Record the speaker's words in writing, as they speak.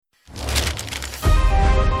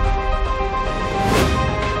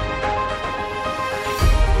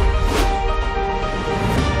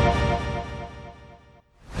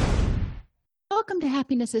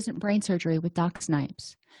Happiness Isn't Brain Surgery with Doc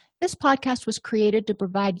Snipes. This podcast was created to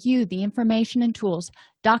provide you the information and tools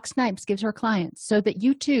Doc Snipes gives her clients so that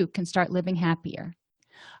you too can start living happier.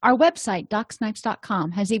 Our website,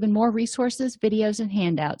 DocSnipes.com, has even more resources, videos, and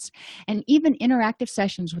handouts, and even interactive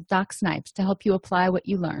sessions with Doc Snipes to help you apply what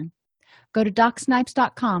you learn. Go to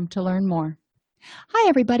DocSnipes.com to learn more. Hi,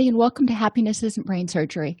 everybody, and welcome to Happiness Isn't Brain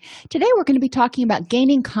Surgery. Today, we're going to be talking about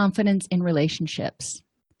gaining confidence in relationships.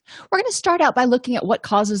 We're going to start out by looking at what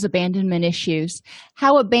causes abandonment issues,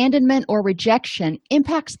 how abandonment or rejection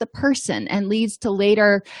impacts the person and leads to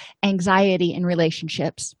later anxiety in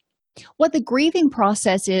relationships, what the grieving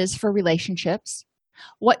process is for relationships,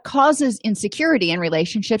 what causes insecurity in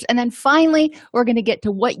relationships, and then finally, we're going to get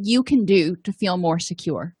to what you can do to feel more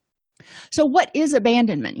secure. So what is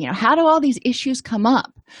abandonment? How do all these issues come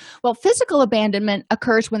up? Well, physical abandonment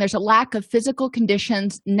occurs when there's a lack of physical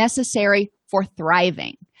conditions necessary for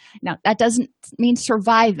thriving. Now, that doesn't mean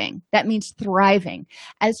surviving. That means thriving.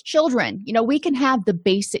 As children, we can have the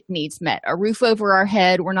basic needs met, a roof over our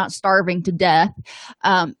head, we're not starving to death.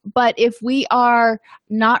 But if we are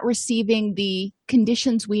not receiving the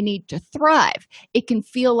conditions we need to thrive, it can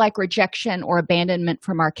feel like rejection or abandonment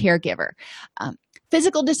from our caregiver.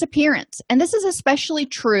 Physical disappearance. And this is especially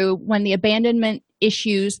true when the abandonment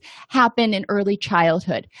issues happen in early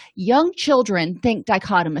childhood. Young children think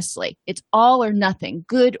dichotomously. It's all or nothing,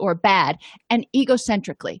 good or bad, and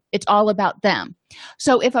egocentrically. It's all about them.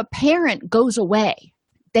 So if a parent goes away,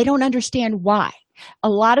 they don't understand why. A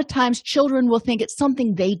lot of times children will think it's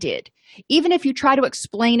something they did. Even if you try to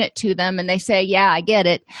explain it to them and they say, yeah, I get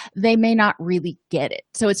it, they may not really get it.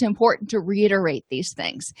 So it's important to reiterate these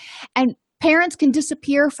things. And parents can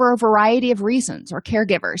disappear for a variety of reasons, or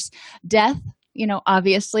caregivers. Death,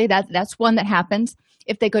 obviously, that's one that happens.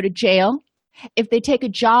 If they go to jail, if they take a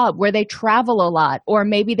job where they travel a lot, or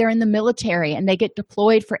maybe they're in the military and they get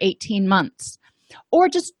deployed for 18 months, or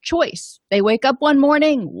just choice. They wake up one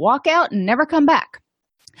morning, walk out, and never come back.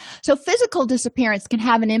 So physical disappearance can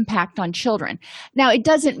have an impact on children. Now, it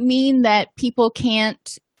doesn't mean that people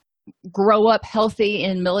can't grow up healthy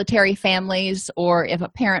in military families or if a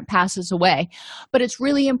parent passes away. But it's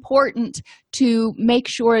really important to make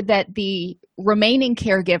sure that the remaining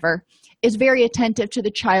caregiver is very attentive to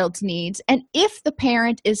the child's needs. And if the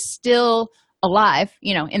parent is still alive,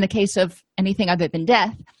 in the case of anything other than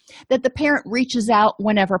death, that the parent reaches out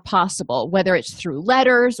whenever possible, whether it's through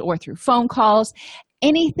letters or through phone calls,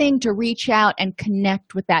 anything to reach out and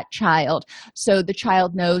connect with that child so the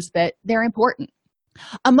child knows that they're important.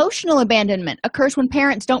 Emotional abandonment occurs when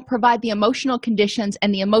parents don't provide the emotional conditions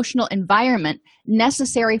and the emotional environment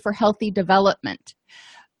necessary for healthy development.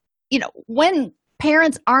 When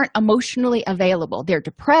parents aren't emotionally available, they're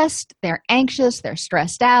depressed, they're anxious, they're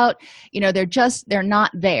stressed out, they're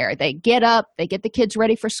not there. They get up, they get the kids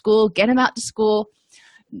ready for school, get them out to school.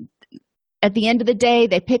 At the end of the day,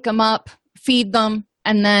 they pick them up, feed them,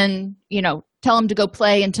 and then, tell them to go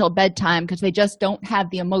play until bedtime because they just don't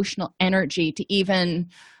have the emotional energy to even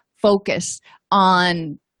focus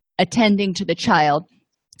on attending to the child.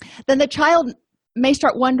 Then the child may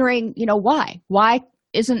start wondering, why? Why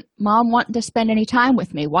isn't mom wanting to spend any time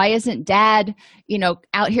with me? Why isn't dad,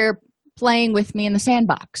 out here playing with me in the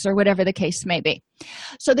sandbox or whatever the case may be?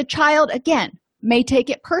 So the child, again, may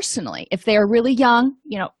take it personally. If they are really young,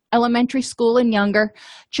 elementary school and younger,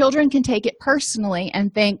 children can take it personally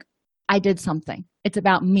and think, I did something. It's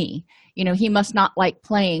about me. He must not like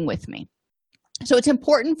playing with me. So it's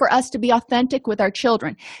important for us to be authentic with our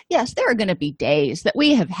children. Yes, there are going to be days that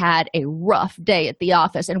we have had a rough day at the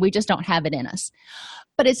office and we just don't have it in us.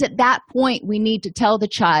 But it's at that point we need to tell the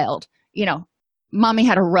child, mommy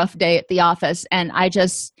had a rough day at the office and I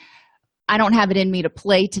don't have it in me to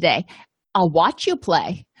play today. I'll watch you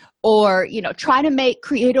play. Or, try to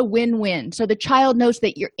create a win-win so the child knows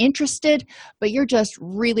that you're interested, but you're just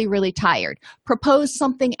really, really tired. Propose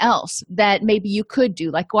something else that maybe you could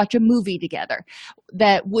do, like watch a movie together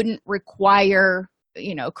that wouldn't require,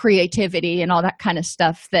 creativity and all that kind of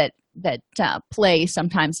stuff that play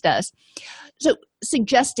sometimes does. So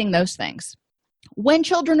suggesting those things. When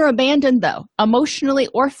children are abandoned, though, emotionally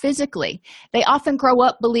or physically, they often grow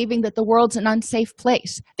up believing that the world's an unsafe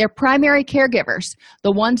place. Their primary caregivers,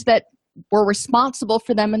 the ones that were responsible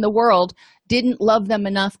for them in the world, didn't love them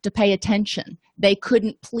enough to pay attention. They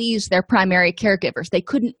couldn't please their primary caregivers. They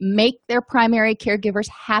couldn't make their primary caregivers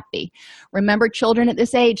happy. Remember, children at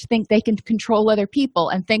this age think they can control other people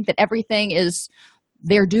and think that everything is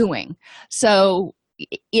their doing. So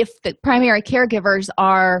if the primary caregivers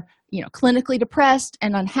are clinically depressed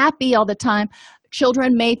and unhappy all the time,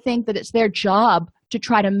 children may think that it's their job to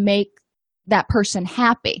try to make that person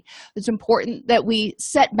happy. It's important that we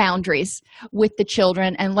set boundaries with the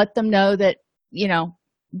children and let them know that,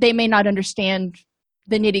 they may not understand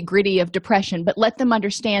the nitty-gritty of depression, but let them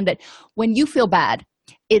understand that when you feel bad,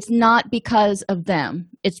 it's not because of them.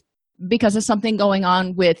 It's because of something going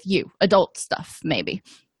on with you, adult stuff, maybe.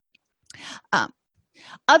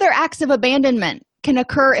 Other acts of abandonment can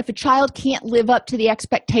occur if a child can't live up to the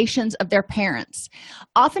expectations of their parents.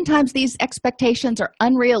 Oftentimes, these expectations are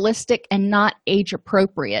unrealistic and not age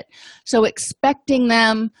appropriate. So expecting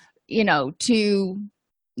them,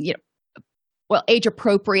 age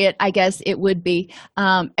appropriate, I guess it would be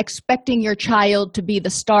expecting your child to be the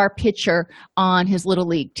star pitcher on his little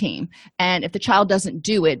league team. And if the child doesn't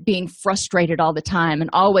do it, being frustrated all the time and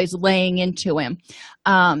always laying into him.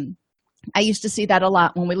 I used to see that a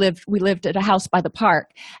lot when we lived at a house by the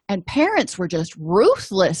park, and parents were just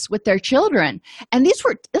ruthless with their children. And this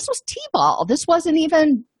was t-ball. This wasn't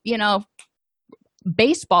even,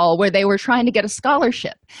 baseball where they were trying to get a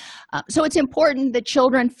scholarship. So it's important that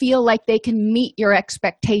children feel like they can meet your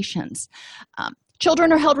expectations.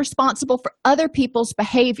 Children are held responsible for other people's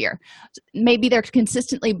behavior. Maybe they're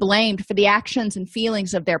consistently blamed for the actions and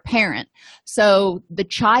feelings of their parent. So the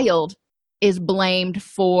child is blamed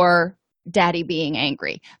for daddy being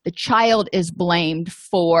angry. The child is blamed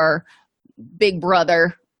for big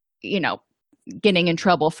brother, getting in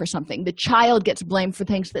trouble for something. The child gets blamed for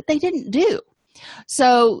things that they didn't do.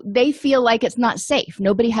 So they feel like it's not safe.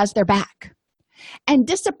 Nobody has their back. And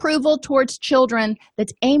disapproval towards children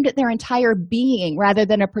that's aimed at their entire being rather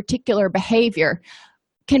than a particular behavior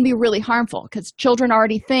can be really harmful because children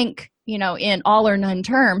already think, in all or none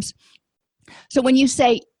terms. So when you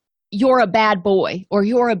say, you're a bad boy or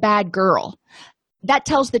you're a bad girl, that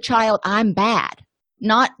tells the child I'm bad,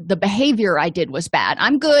 not the behavior I did was bad.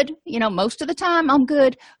 I'm good. Most of the time I'm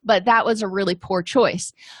good, but that was a really poor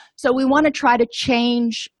choice. So we want to try to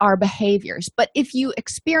change our behaviors. But if you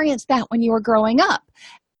experienced that when you were growing up,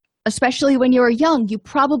 especially when you were young, you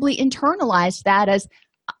probably internalized that as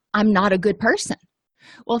I'm not a good person.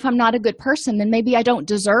 Well, if I'm not a good person, then maybe I don't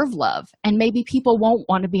deserve love. And maybe people won't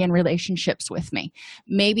want to be in relationships with me.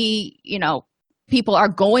 Maybe, people are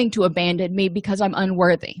going to abandon me because I'm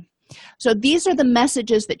unworthy. So these are the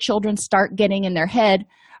messages that children start getting in their head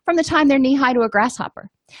from the time they're knee-high to a grasshopper.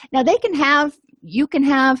 Now, you can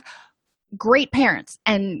have great parents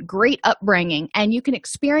and great upbringing, and you can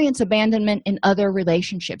experience abandonment in other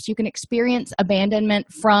relationships. You can experience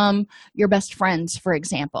abandonment from your best friends, for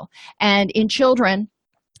example. And in children,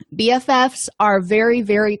 BFFs are very,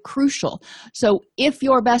 very crucial. So if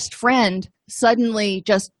your best friend suddenly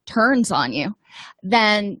just turns on you,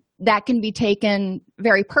 then that can be taken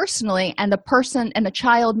very personally, and the person and the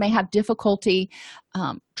child may have difficulty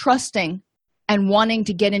trusting and wanting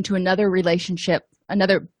to get into another relationship,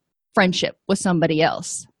 another friendship with somebody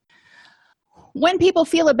else. When people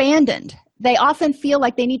feel abandoned, they often feel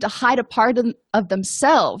like they need to hide a part of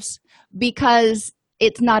themselves because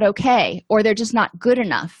it's not okay or they're just not good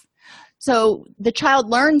enough. So the child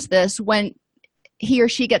learns this when he or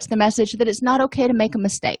she gets the message that it's not okay to make a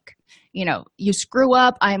mistake. You screw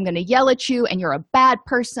up, I am going to yell at you and you're a bad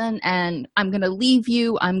person and I'm going to leave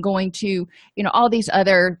you. I'm going to, all these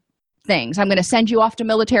other things. I'm going to send you off to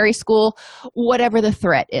military school, whatever the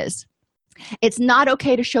threat is. It's not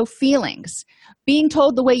okay to show feelings. Being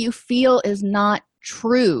told the way you feel is not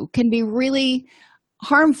true can be really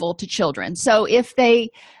harmful to children. So if they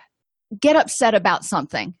get upset about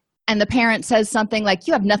something and the parent says something like,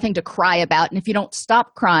 you have nothing to cry about, and if you don't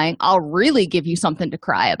stop crying, I'll really give you something to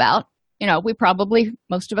cry about.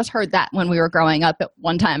 Most of us heard that when we were growing up at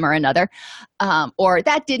one time or another. Or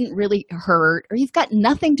that didn't really hurt, or you've got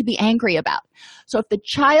nothing to be angry about. So if the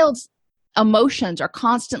child's emotions are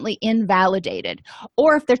constantly invalidated,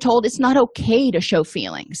 or if they're told it's not okay to show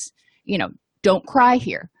feelings, don't cry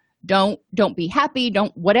here, don't be happy,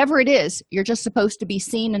 don't, whatever it is, you're just supposed to be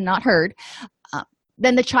seen and not heard,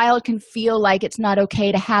 then the child can feel like it's not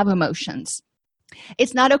okay to have emotions.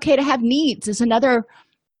 It's not okay to have needs is another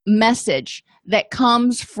message that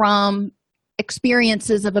comes from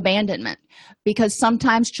experiences of abandonment, because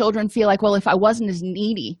sometimes children feel like, well, if I wasn't as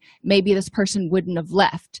needy, maybe this person wouldn't have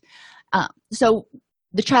left. So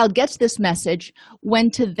the child gets this message when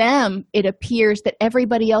to them it appears that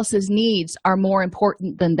everybody else's needs are more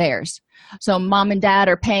important than theirs. So mom and dad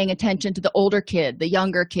are paying attention to the older kid, the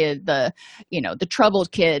younger kid, the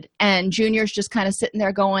troubled kid, and Junior's just kind of sitting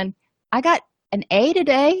there going, I got an A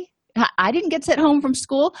today. I didn't get sent home from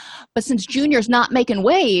school. But since Junior's not making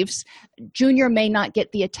waves, Junior may not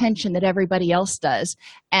get the attention that everybody else does,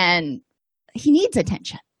 and he needs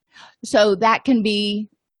attention. So that can be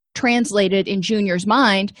translated in Junior's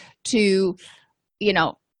mind to,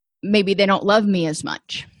 maybe they don't love me as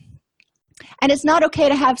much. And it's not okay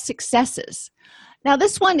to have successes. Now,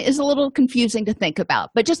 this one is a little confusing to think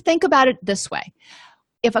about, but just think about it this way.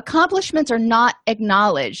 If accomplishments are not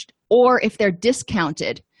acknowledged or if they're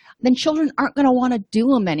discounted, then children aren't going to want to do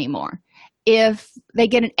them anymore. If they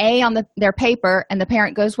get an A on their paper and the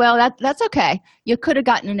parent goes, well, that's okay. You could have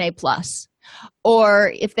gotten an A+.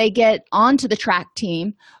 Or if they get onto the track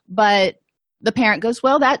team, but the parent goes,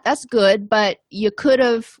 well, that's good, but you could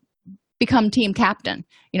have become team captain.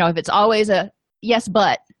 If it's always a yes,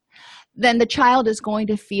 but, then the child is going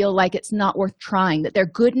to feel like it's not worth trying, that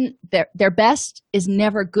their best is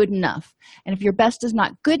never good enough. And if your best is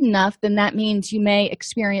not good enough, then that means you may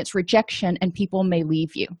experience rejection and people may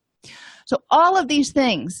leave you. So all of these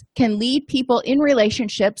things can lead people in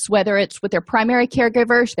relationships, whether it's with their primary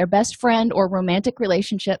caregivers, their best friend, or romantic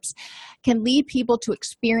relationships, can lead people to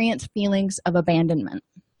experience feelings of abandonment.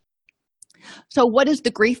 So what is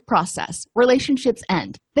the grief process? Relationships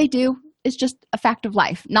end. They do. It's just a fact of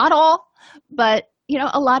life. Not all, but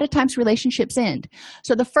a lot of times relationships end.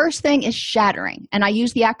 So the first thing is shattering, and I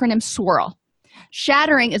use the acronym SWIRL.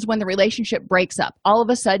 Shattering is when the relationship breaks up. All of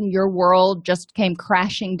a sudden, your world just came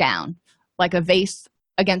crashing down like a vase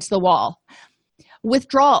against the wall.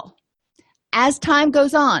 Withdrawal. As time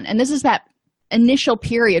goes on, and this is that initial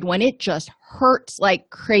period when it just hurts like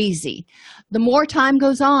crazy. The more time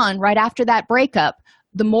goes on right after that breakup,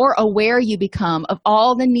 the more aware you become of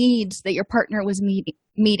all the needs that your partner was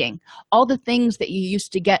meeting, all the things that you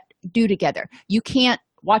used to do together. You can't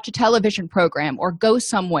watch a television program or go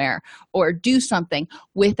somewhere or do something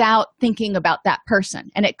without thinking about that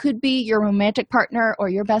person. And it could be your romantic partner or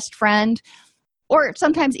your best friend or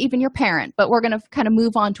sometimes even your parent, but we're going to kind of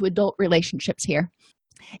move on to adult relationships here.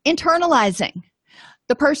 Internalizing.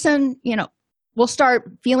 The person, will start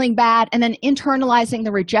feeling bad and then internalizing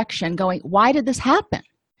the rejection, going, why did this happen?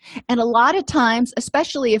 And a lot of times,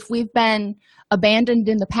 especially if we've been abandoned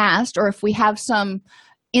in the past or if we have some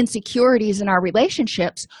insecurities in our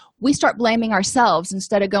relationships, we start blaming ourselves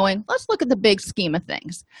instead of going, let's look at the big scheme of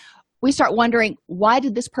things. We start wondering, why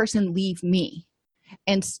did this person leave me?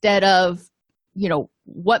 Instead of,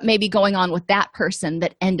 what may be going on with that person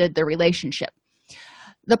that ended the relationship.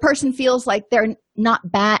 The person feels like they're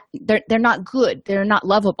not bad, they're not good, they're not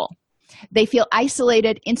lovable. They feel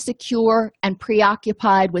isolated, insecure, and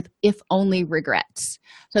preoccupied with if-only regrets.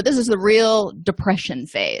 So this is the real depression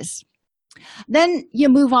phase. Then you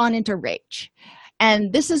move on into rage.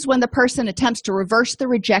 And this is when the person attempts to reverse the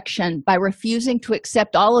rejection by refusing to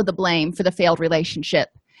accept all of the blame for the failed relationship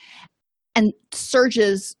and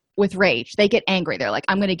surges with rage. They get angry. They're like,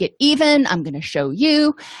 I'm going to get even. I'm going to show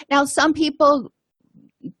you. Now, some people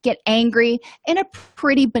get angry in a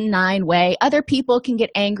pretty benign way. Other people can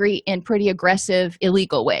get angry in pretty aggressive,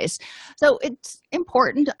 illegal ways. So it's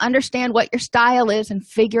important to understand what your style is and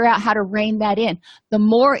figure out how to rein that in. The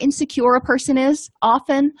more insecure a person is,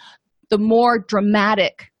 often, the more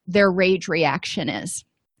dramatic their rage reaction is.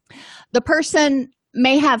 The person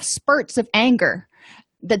may have spurts of anger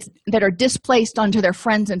that are displaced onto their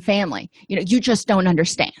friends and family. You just don't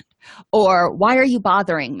understand. Or, why are you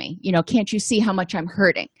bothering me? Can't you see how much I'm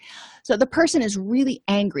hurting? So the person is really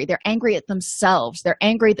angry. They're angry at themselves. They're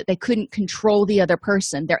angry that they couldn't control the other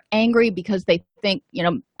person. They're angry because they think,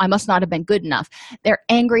 I must not have been good enough. They're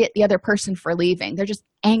angry at the other person for leaving. They're just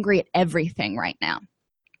angry at everything right now.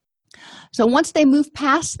 So once they move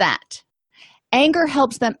past that, anger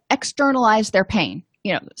helps them externalize their pain.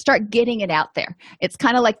 Start getting it out there. It's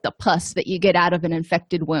kind of like the pus that you get out of an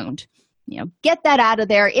infected wound. Get that out of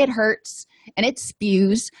there. It hurts and it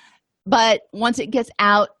spews. But once it gets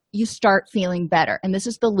out, you start feeling better. And this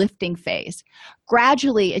is the lifting phase.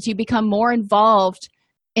 Gradually, as you become more involved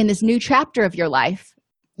in this new chapter of your life,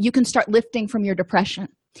 you can start lifting from your depression.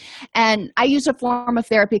 And I use a form of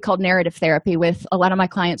therapy called narrative therapy with a lot of my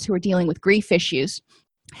clients who are dealing with grief issues.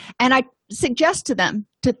 And I suggest to them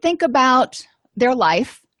to think about their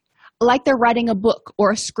life like they're writing a book or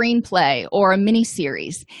a screenplay or a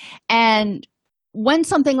miniseries. And when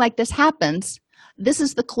something like this happens, this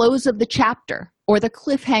is the close of the chapter or the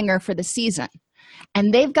cliffhanger for the season.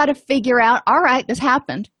 And they've got to figure out, all right, this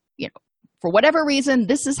happened. For whatever reason,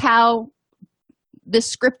 this is how this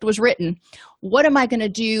script was written. What am I going to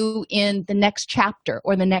do in the next chapter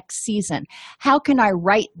or the next season? How can I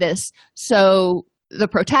write this so the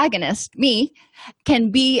protagonist, me,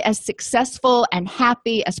 can be as successful and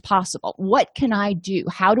happy as possible? What can I do?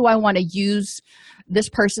 How do I want to use this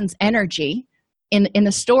person's energy in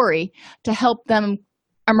the story to help them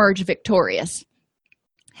emerge victorious?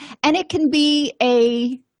 And it can be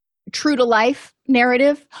a true to life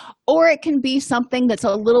narrative, or it can be something that's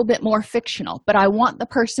a little bit more fictional. But I want the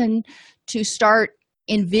person to start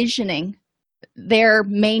envisioning their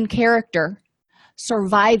main character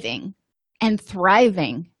surviving and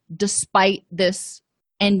thriving despite this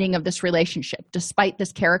ending of this relationship, despite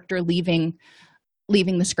this character leaving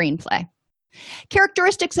the screenplay.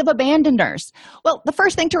 Characteristics of abandoners. Well, the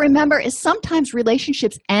first thing to remember is sometimes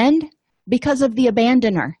relationships end because of the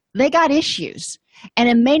abandoner. They got issues, and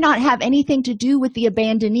it may not have anything to do with the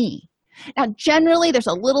abandonee. Now, generally, there's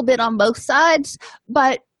a little bit on both sides,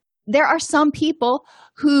 but there are some people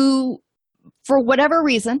who, for whatever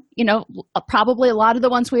reason, probably a lot of the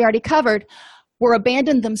ones we already covered, were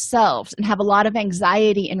abandoned themselves and have a lot of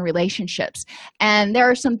anxiety in relationships. And there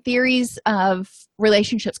are some theories of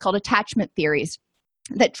relationships called attachment theories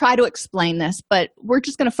that try to explain this, but we're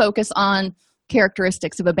just going to focus on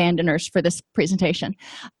characteristics of abandoners for this presentation.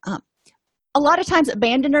 A lot of times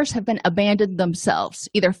abandoners have been abandoned themselves,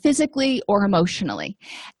 either physically or emotionally.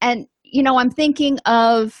 And, I'm thinking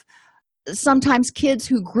of sometimes kids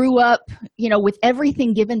who grew up, with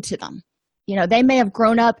everything given to them. They may have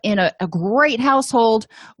grown up in a great household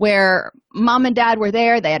where mom and dad were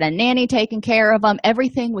there. They had a nanny taking care of them.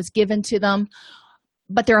 Everything was given to them,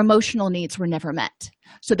 but their emotional needs were never met.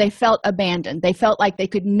 So they felt abandoned. They felt like they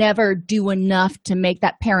could never do enough to make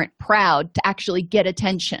that parent proud to actually get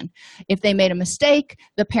attention. If they made a mistake,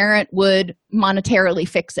 the parent would monetarily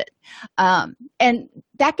fix it. And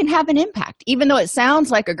that can have an impact. Even though it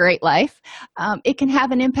sounds like a great life, it can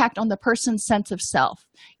have an impact on the person's sense of self.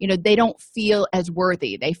 They don't feel as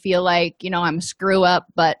worthy. They feel like, I'm a screw up,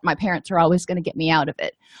 but my parents are always going to get me out of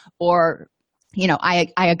it. Or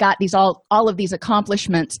I got all of these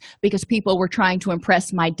accomplishments because people were trying to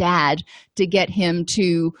impress my dad to get him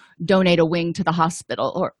to donate a wing to the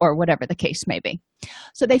hospital or whatever the case may be.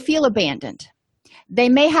 So they feel abandoned. They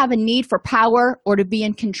may have a need for power or to be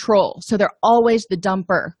in control. So they're always the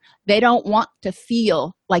dumper. They don't want to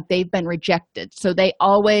feel like they've been rejected. So they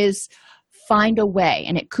always find a way.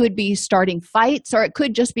 And it could be starting fights, or it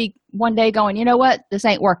could just be one day going, you know what, this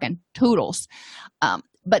ain't working. Toodles.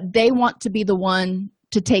 But they want to be the one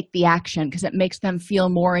to take the action because it makes them feel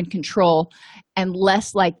more in control and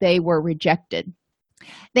less like they were rejected.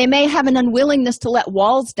 They may have an unwillingness to let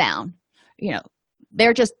walls down.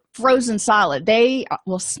 They're just frozen solid. They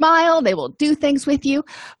will smile, they will do things with you,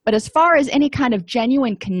 but as far as any kind of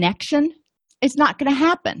genuine connection, it's not going to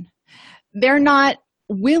happen. They're not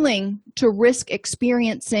willing to risk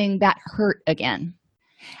experiencing that hurt again.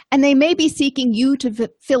 And they may be seeking you to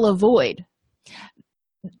fill a void.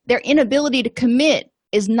 Their inability to commit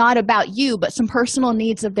is not about you, but some personal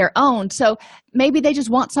needs of their own. So maybe they just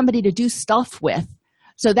want somebody to do stuff with.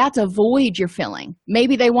 So that's a void you're filling.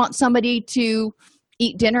 Maybe they want somebody to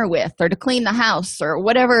eat dinner with or to clean the house or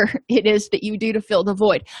whatever it is that you do to fill the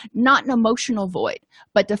void. Not an emotional void,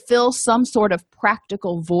 but to fill some sort of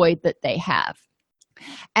practical void that they have.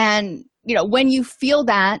 And, when you feel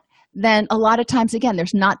that, then a lot of times, again,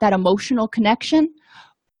 there's not that emotional connection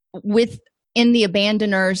within the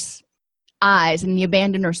abandoner's eyes and the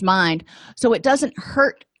abandoner's mind. So it doesn't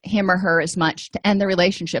hurt him or her as much to end the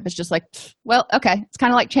relationship. It's just like, well, okay, it's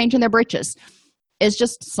kind of like changing their britches. It's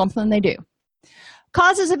just something they do.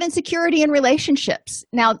 Causes of insecurity in relationships.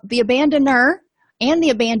 Now, the abandoner and the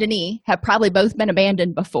abandonee have probably both been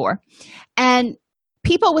abandoned before. And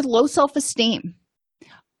people with low self-esteem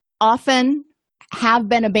often have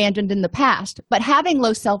been abandoned in the past, but having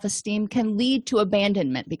low self-esteem can lead to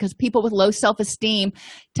abandonment because people with low self-esteem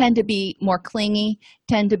tend to be more clingy,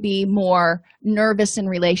 tend to be more nervous in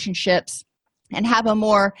relationships, and have a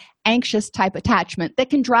more anxious type attachment that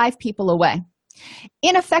can drive people away.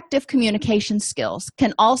 Ineffective communication skills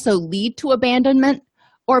can also lead to abandonment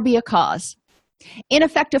or be a cause.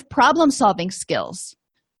 Ineffective problem-solving skills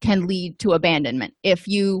can lead to abandonment. If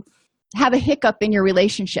you have a hiccup in your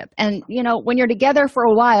relationship, and when you're together for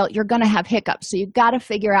a while, you're going to have hiccups. So you've got to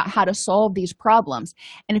figure out how to solve these problems.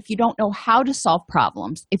 And if you don't know how to solve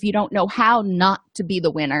problems, if you don't know how not to be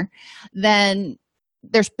the winner, then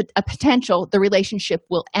there's a potential the relationship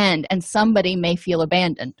will end and somebody may feel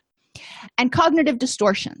abandoned. And cognitive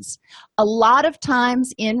distortions. A lot of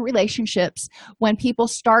times in relationships, when people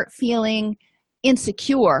start feeling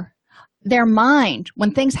insecure, their mind,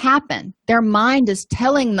 when things happen, their mind is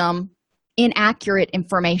telling them inaccurate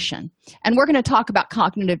information. And we're going to talk about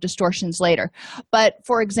cognitive distortions later. But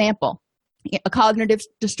for example, a cognitive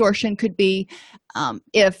distortion could be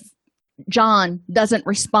if John doesn't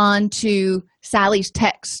respond to Sally's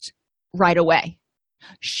text right away.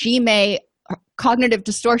 Cognitive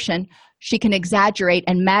distortion, she can exaggerate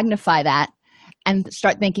and magnify that and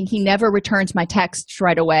start thinking he never returns my texts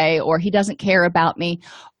right away, or he doesn't care about me,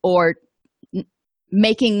 or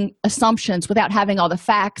making assumptions without having all the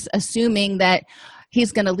facts, assuming that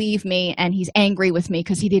he's going to leave me and he's angry with me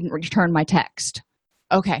because he didn't return my text.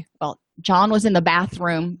 Okay, well, John was in the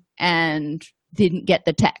bathroom and didn't get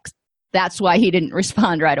the text. That's why he didn't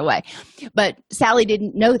respond right away. But Sally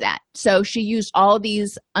didn't know that. So she used all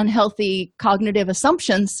these unhealthy cognitive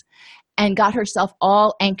assumptions and got herself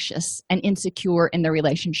all anxious and insecure in the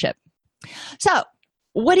relationship. So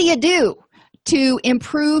what do you do to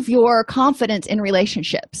improve your confidence in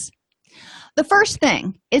relationships? The first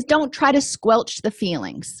thing is, don't try to squelch the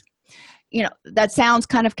feelings. That sounds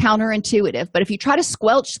kind of counterintuitive, but if you try to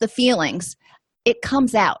squelch the feelings, it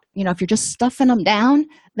comes out. If you're just stuffing them down,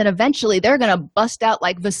 then eventually they're going to bust out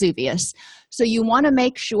like Vesuvius. So you want to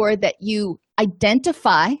make sure that you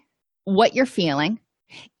identify what you're feeling,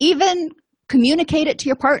 even communicate it to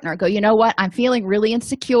your partner. Go, you know what? I'm feeling really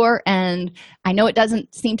insecure, and I know it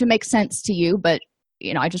doesn't seem to make sense to you, but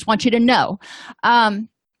I just want you to know.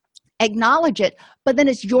 Acknowledge it, but then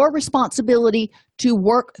it's your responsibility to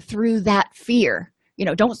work through that fear.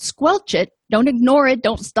 Don't squelch it, don't ignore it,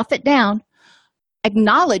 don't stuff it down.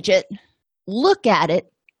 Acknowledge it, look at it,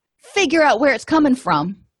 figure out where it's coming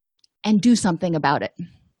from, and do something about it.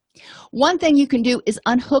 One thing you can do is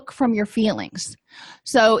unhook from your feelings.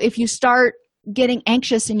 So if you start getting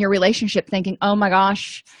anxious in your relationship, thinking, oh my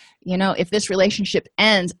gosh, if this relationship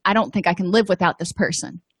ends, I don't think I can live without this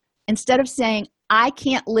person. Instead of saying, I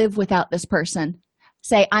can't live without this person,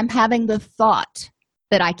 say, I'm having the thought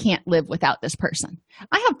that I can't live without this person.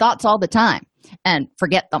 I have thoughts all the time, and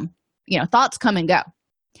forget them. Thoughts come and go.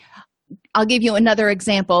 I'll give you another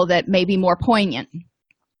example that may be more poignant.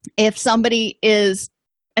 If somebody is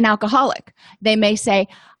an alcoholic, they may say,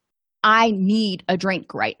 I need a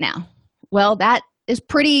drink right now. Well, that is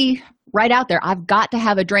pretty right out there. I've got to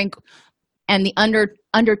have a drink, and the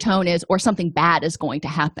undertone is, or something bad is going to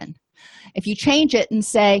happen. If you change it and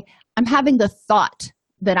say, I'm having the thought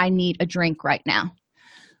that I need a drink right now,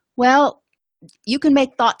 well, you can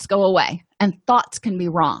make thoughts go away, and thoughts can be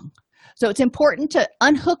wrong. So it's important to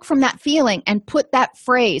unhook from that feeling and put that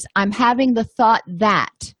phrase, I'm having the thought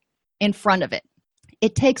that, in front of it.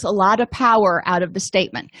 It takes a lot of power out of the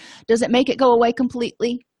statement. Does it make it go away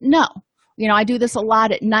completely? No. I do this a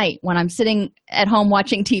lot at night when I'm sitting at home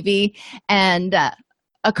watching TV and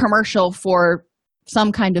a commercial for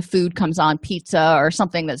some kind of food comes on, pizza or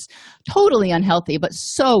something that's totally unhealthy but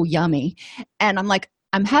so yummy. And I'm like,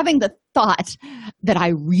 I'm having the thought that I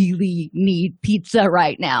really need pizza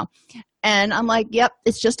right now. And I'm like, yep,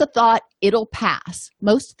 it's just a thought. It'll pass.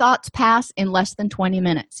 Most thoughts pass in less than 20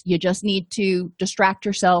 minutes. You just need to distract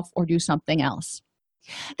yourself or do something else.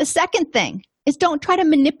 The second thing is, don't try to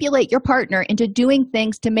manipulate your partner into doing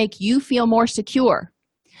things to make you feel more secure.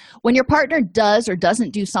 When your partner does or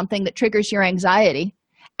doesn't do something that triggers your anxiety,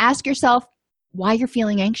 ask yourself why you're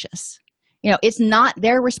feeling anxious. It's not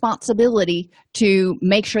their responsibility to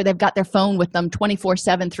make sure they've got their phone with them 24/7,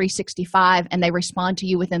 365, and they respond to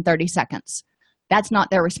you within 30 seconds. That's not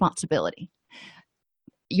their responsibility.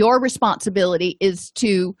 Your responsibility is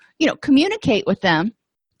to, communicate with them.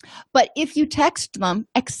 But if you text them,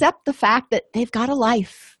 accept the fact that they've got a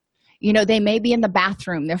life. They may be in the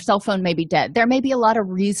bathroom. Their cell phone may be dead. There may be a lot of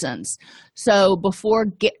reasons. So before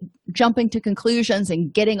jumping to conclusions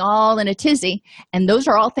and getting all in a tizzy, and those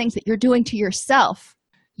are all things that you're doing to yourself,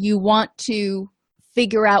 you want to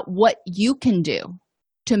figure out what you can do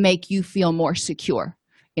to make you feel more secure.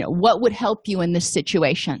 What would help you in this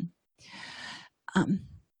situation?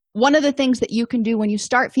 One of the things that you can do when you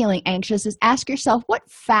start feeling anxious is ask yourself, what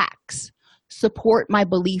facts support my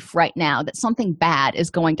belief right now that something bad is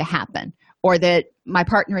going to happen, or that my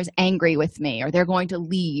partner is angry with me, or they're going to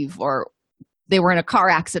leave, or they were in a car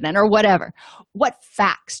accident, or whatever. What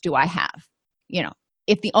facts do I have?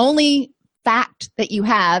 If the only fact that you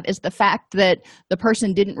have is the fact that the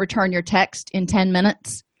person didn't return your text in 10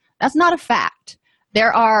 minutes, that's not a fact.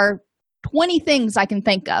 There are 20 things I can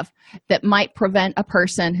think of that might prevent a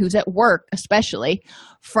person who's at work, especially,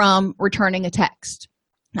 from returning a text.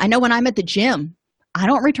 I know when I'm at the gym, I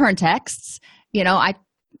don't return texts. I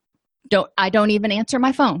don't even answer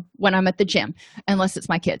my phone when I'm at the gym, unless it's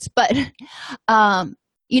my kids. But,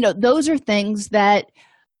 those are things that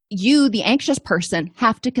you, the anxious person,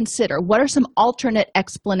 have to consider. What are some alternate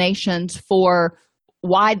explanations for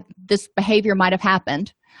why this behavior might have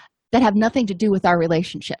happened that have nothing to do with our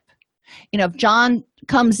relationship? If John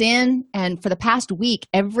comes in and for the past week,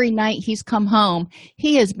 every night he's come home,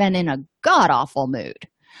 he has been in a god-awful mood.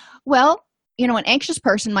 Well, An anxious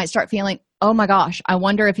person might start feeling, oh my gosh, I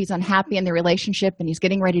wonder if he's unhappy in the relationship and he's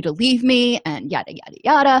getting ready to leave me and yada, yada,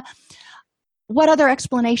 yada. What other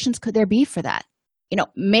explanations could there be for that?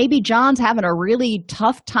 Maybe John's having a really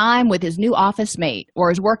tough time with his new office mate, or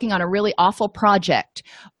is working on a really awful project,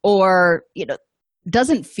 or,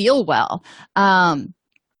 doesn't feel well.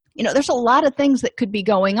 There's a lot of things that could be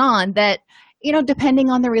going on that, depending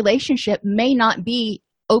on the relationship, may not be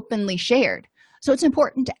openly shared. So it's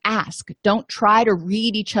important to ask. Don't try to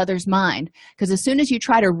read each other's mind, because as soon as you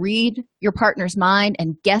try to read your partner's mind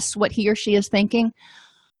and guess what he or she is thinking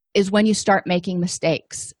is when you start making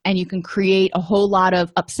mistakes, and you can create a whole lot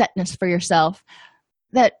of upsetness for yourself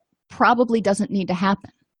that probably doesn't need to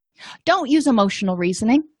happen. Don't use emotional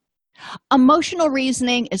reasoning. Emotional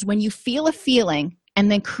reasoning is when you feel a feeling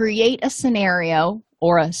and then create a scenario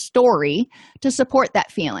or a story to support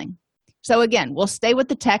that feeling. So again, we'll stay with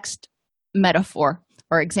the text metaphor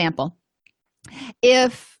or example.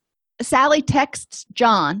 If Sally texts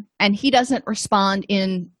John and he doesn't respond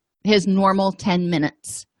in his normal 10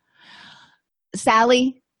 minutes,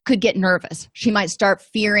 Sally could get nervous. She might start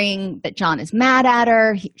fearing that John is mad at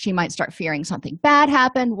her. She might start fearing something bad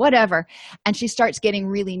happened, whatever. And she starts getting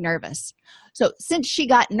really nervous. So since she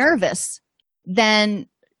got nervous, then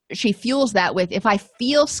she fuels that with, if I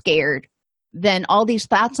feel scared, then all these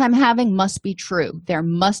thoughts I'm having must be true. There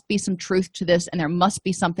must be some truth to this, and there must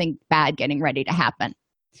be something bad getting ready to happen.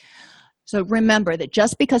 So remember that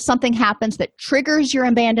just because something happens that triggers your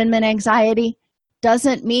abandonment anxiety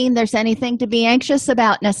doesn't mean there's anything to be anxious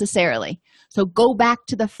about necessarily. So go back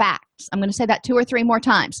to the facts. I'm going to say that 2 or 3 more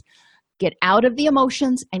times. Get out of the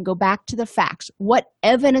emotions and go back to the facts. What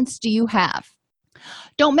evidence do you have?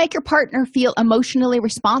 Don't make your partner feel emotionally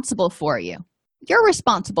responsible for you. You're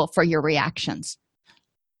responsible for your reactions.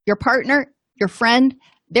 Your partner, your friend,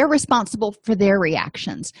 they're responsible for their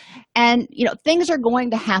reactions. And, things are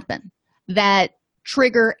going to happen that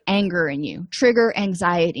trigger anger in you, trigger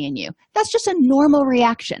anxiety in you. That's just a normal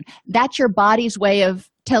reaction. That's your body's way of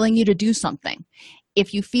telling you to do something.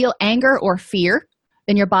 If you feel anger or fear,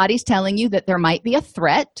 then your body's telling you that there might be a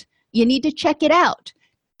threat. You need to check it out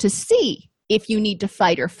to see if you need to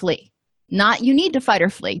fight or flee. Not you need to fight or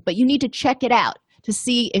flee, but you need to check it out to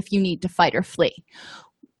see if you need to fight or flee.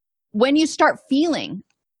 When you start feeling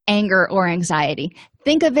anger or anxiety,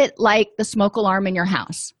 think of it like the smoke alarm in your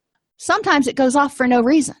house. Sometimes it goes off for no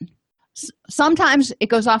reason. Sometimes it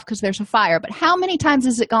goes off because there's a fire, but how many times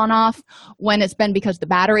has it gone off when it's been because the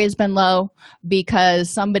battery has been low, because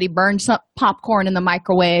somebody burned some popcorn in the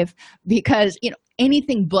microwave, because,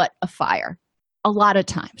 anything but a fire? A lot of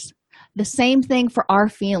times. The same thing for our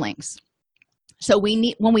feelings. So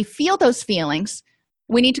when we feel those feelings,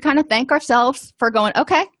 we need to kind of thank ourselves for going,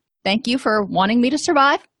 okay, thank you for wanting me to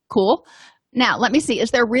survive. Cool. Now, let me see, is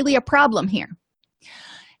there really a problem here?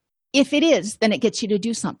 If it is, then it gets you to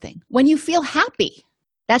do something. When you feel happy,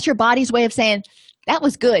 that's your body's way of saying, that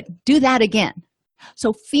was good, do that again.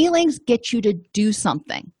 So feelings get you to do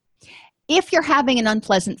something. If you're having an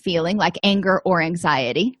unpleasant feeling like anger or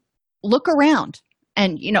anxiety, look around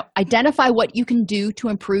and, identify what you can do to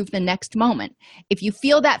improve the next moment. If you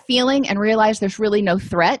feel that feeling and realize there's really no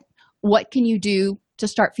threat, what can you do to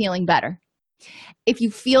start feeling better? If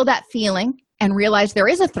you feel that feeling and realize there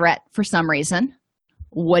is a threat for some reason,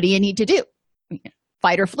 what do you need to do?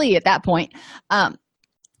 Fight or flee at that point.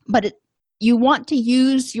 You want to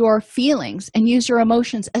use your feelings and use your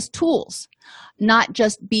emotions as tools, not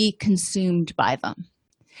just be consumed by them.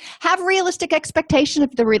 Have realistic expectation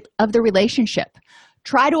of the relationship.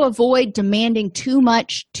 Try to avoid demanding too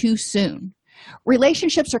much too soon.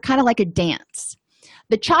 Relationships are kind of like a dance.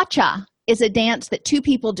 The cha-cha is a dance that 2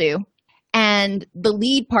 people do, and the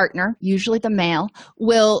lead partner, usually the male,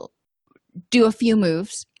 will do a few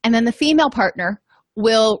moves, and then the female partner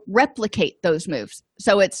will replicate those moves.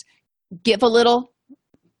 So it's give a little,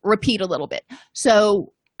 repeat a little bit.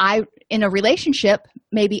 So in a relationship,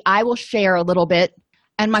 maybe I will share a little bit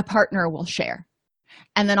and my partner will share.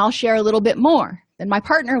 And then I'll share a little bit more. Then my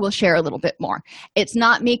partner will share a little bit more. It's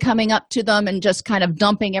not me coming up to them and just kind of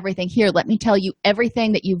dumping everything here. Let me tell you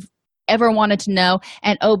everything that you've ever wanted to know.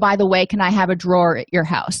 And oh, by the way, can I have a drawer at your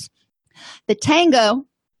house? The tango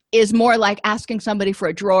is more like asking somebody for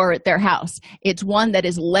a drawer at their house. It's one that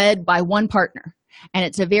is led by one partner, and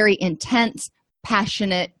it's a very intense,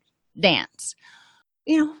 passionate dance.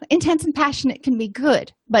 Intense and passionate can be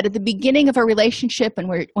good, but at the beginning of a relationship and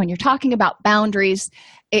when you're talking about boundaries,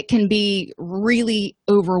 it can be really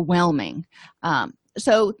overwhelming.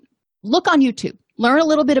 So look on YouTube, learn a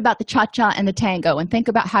little bit about the cha-cha and the tango, and think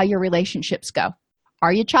about how your relationships go.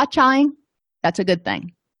 Are you cha-chaing? That's a good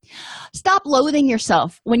thing. Stop loathing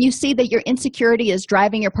yourself when you see that your insecurity is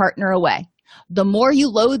driving your partner away. The more you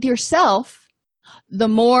loathe yourself, the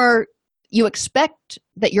more you expect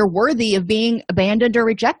that you're worthy of being abandoned or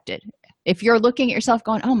rejected. If you're looking at yourself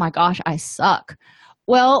going, oh my gosh, I suck.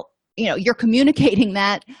 Well, you're communicating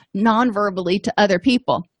that non-verbally to other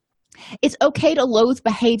people. It's okay to loathe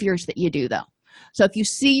behaviors that you do, though. So if you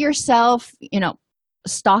see yourself,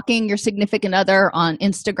 stalking your significant other on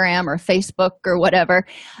Instagram or Facebook or whatever,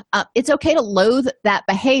 it's okay to loathe that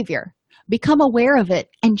behavior. Become aware of it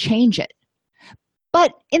and change it.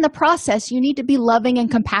 But in the process, you need to be loving and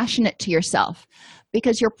compassionate to yourself,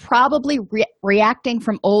 because you're probably reacting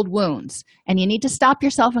from old wounds, and you need to stop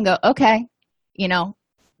yourself and go, okay,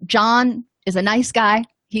 John is a nice guy.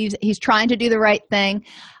 He's trying to do the right thing.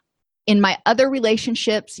 In my other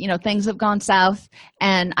relationships, things have gone south,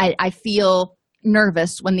 and I feel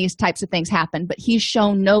nervous when these types of things happen, but he's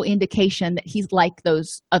shown no indication that he's like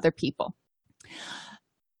those other people.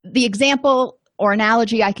 The example or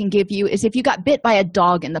analogy I can give you is if you got bit by a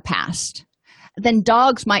dog in the past, then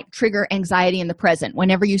dogs might trigger anxiety in the present.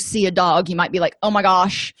 Whenever you see a dog, you might be like, oh my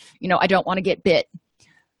gosh, I don't want to get bit.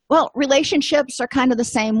 Well, relationships are kind of the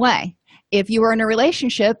same way. If you were in a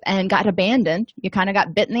relationship and got abandoned, you kind of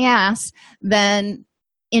got bit in the ass, then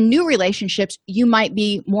in new relationships, you might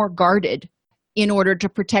be more guarded in order to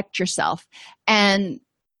protect yourself. And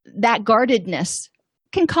that guardedness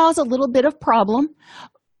can cause a little bit of problem.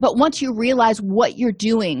 But once you realize what you're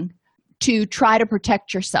doing to try to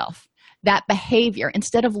protect yourself, that behavior,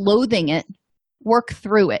 instead of loathing it, work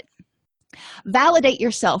through it. Validate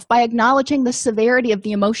yourself by acknowledging the severity of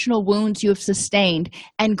the emotional wounds you have sustained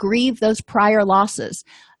and grieve those prior losses.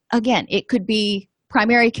 Again, it could be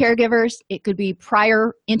primary caregivers, it could be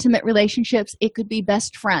prior intimate relationships, it could be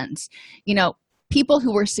best friends, people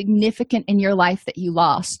who were significant in your life that you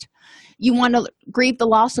lost. You want to grieve the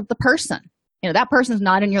loss of the person. That person's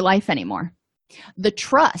not in your life anymore. The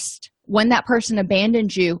trust, when that person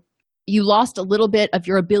abandoned you, you lost a little bit of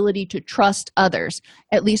your ability to trust others,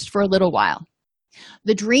 at least for a little while.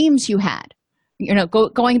 The dreams you had,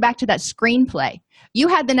 going back to that screenplay, you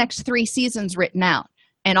had the next 3 seasons written out,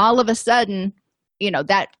 and all of a sudden,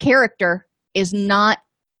 that character is not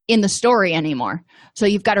in the story anymore. So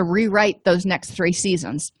you've got to rewrite those next 3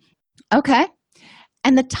 seasons. Okay.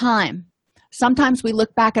 And the time. Sometimes we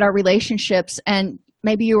look back at our relationships, and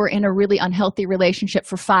maybe you were in a really unhealthy relationship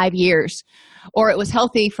for 5 years, or it was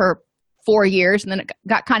healthy for 4 years and then it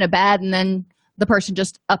got kind of bad, and then the person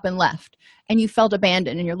just up and left, and you felt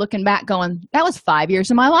abandoned, and you're looking back going, that was 5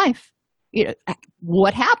 years of my life.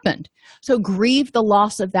 What happened? So grieve the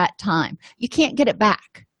loss of that time. You can't get it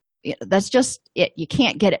back. That's just it. You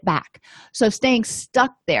can't get it back. So staying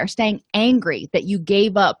stuck there, staying angry that you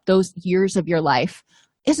gave up those years of your life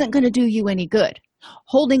isn't going to do you any good.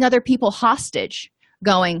 Holding other people hostage,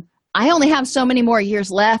 going, I only have so many more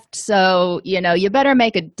years left, so, you better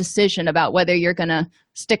make a decision about whether you're going to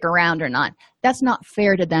stick around or not. That's not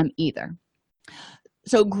fair to them either.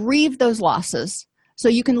 So grieve those losses so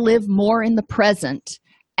you can live more in the present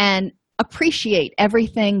and appreciate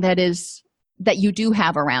everything that you do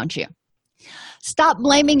have around you. Stop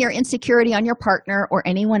blaming your insecurity on your partner or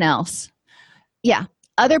anyone else. Yeah,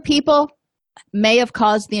 other people may have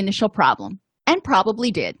caused the initial problem, and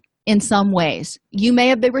probably did in some ways. You may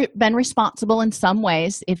have been responsible in some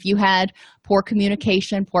ways if you had poor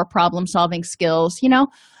communication, poor problem-solving skills.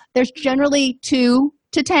 There's generally 2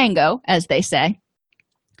 to tango, as they say.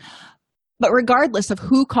 But regardless of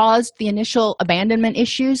who caused the initial abandonment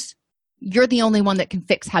issues, you're the only one that can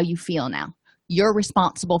fix how you feel now. You're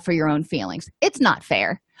responsible for your own feelings. It's not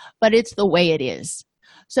fair, but it's the way it is.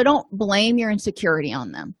 So don't blame your insecurity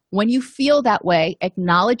on them. When you feel that way,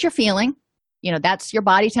 acknowledge your feeling. That's your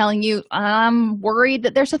body telling you, I'm worried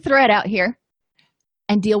that there's a threat out here,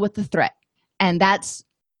 and deal with the threat. And that's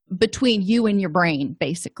between you and your brain,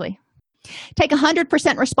 basically. Take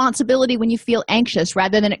 100% responsibility when you feel anxious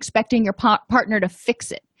rather than expecting your partner to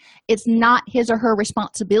fix it. It's not his or her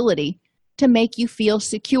responsibility to make you feel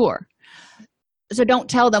secure. So don't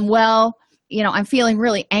tell them, well, I'm feeling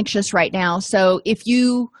really anxious right now, so if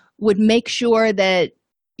you would make sure that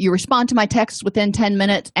you respond to my text within 10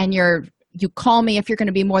 minutes and you call me if you're going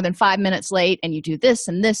to be more than 5 minutes late, and you do this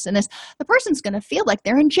and this and this, the person's going to feel like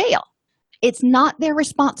they're in jail. It's not their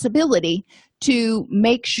responsibility to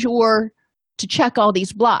make sure to check all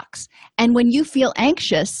these blocks. And when you feel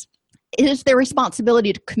anxious, it is their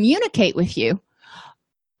responsibility to communicate with you,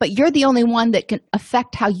 but you're the only one that can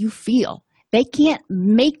affect how you feel. They can't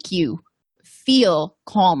make you feel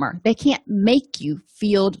calmer. They can't make you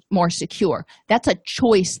feel more secure. That's a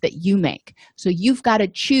choice that you make. So you've got to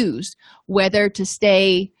choose whether to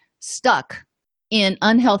stay stuck in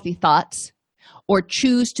unhealthy thoughts or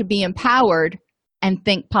choose to be empowered and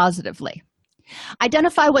think positively.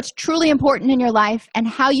 Identify what's truly important in your life and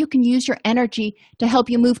how you can use your energy to help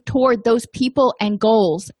you move toward those people and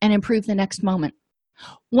goals and improve the next moment.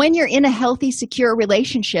 When you're in a healthy, secure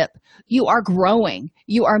relationship, you are growing.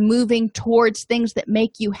 You are moving towards things that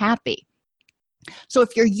make you happy. So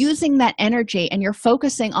if you're using that energy and you're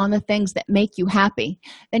focusing on the things that make you happy,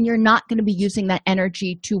 then you're not going to be using that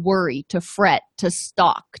energy to worry, to fret, to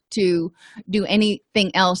stalk, to do anything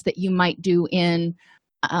else that you might do in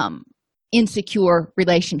insecure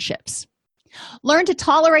relationships. Learn to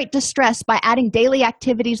tolerate distress by adding daily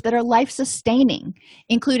activities that are life-sustaining,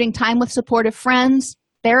 including time with supportive friends,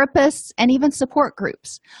 therapists, and even support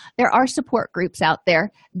groups. There are support groups out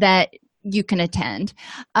there that you can attend,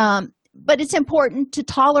 but it's important to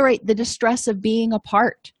tolerate the distress of being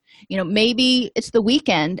apart. Maybe it's the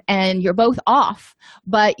weekend and you're both off,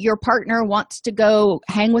 but your partner wants to go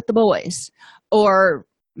hang with the boys or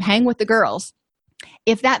hang with the girls.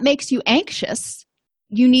 If that makes you anxious,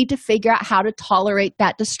 you need to figure out how to tolerate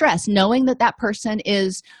that distress, knowing that that person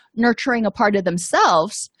is nurturing a part of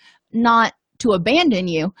themselves, not to abandon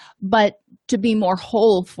you, but to be more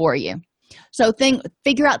whole for you. So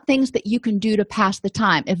figure out things that you can do to pass the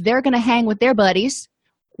time. If they're going to hang with their buddies,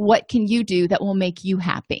 what can you do that will make you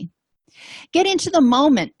happy? Get into the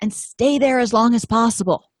moment and stay there as long as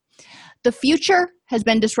possible. The future has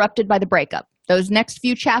been disrupted by the breakup. Those next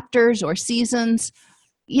few chapters or seasons,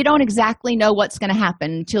 you don't exactly know what's going to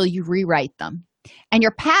happen until you rewrite them. And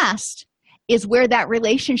your past is where that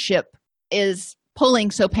relationship is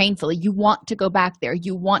pulling so painfully. You want to go back there.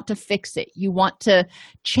 You want to fix it. You want to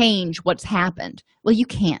change what's happened. Well, you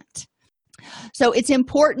can't. So it's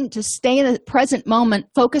important to stay in the present moment,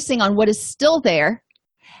 focusing on what is still there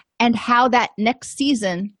and how that next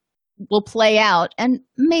season will play out and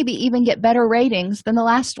maybe even get better ratings than the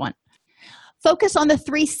last one. Focus on the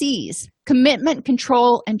 3 C's: commitment,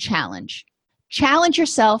 control, and challenge. Challenge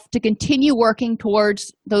yourself to continue working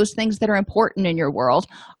towards those things that are important in your world.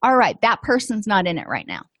 All right, that person's not in it right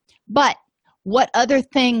now. But what other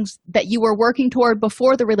things that you were working toward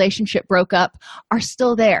before the relationship broke up are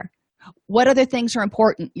still there? What other things are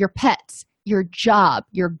important? Your pets, your job,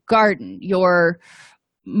 your garden, your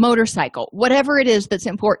motorcycle, whatever it is that's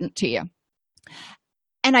important to you.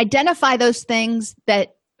 And identify those things that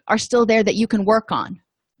are still there that you can work on,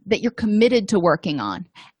 that you're committed to working on,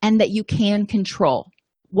 and that you can control.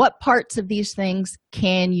 What parts of these things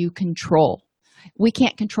can you control? We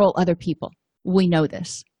can't control other people. We know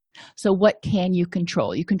this. So what can you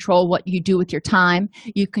control? You control what you do with your time.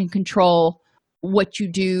 You can control what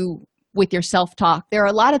you do with your self-talk. There are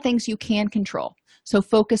a lot of things you can control. So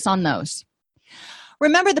focus on those.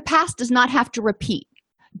 Remember, the past does not have to repeat.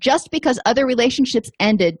 Just because other relationships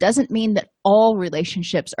ended doesn't mean that all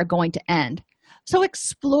relationships are going to end. So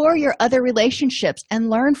explore your other relationships and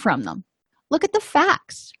learn from them. Look at the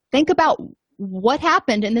facts. Think about what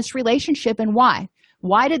happened in this relationship and why.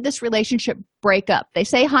 Why did this relationship break up? They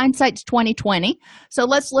say hindsight's 20/20. So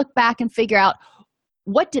let's look back and figure out,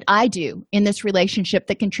 what did I do in this relationship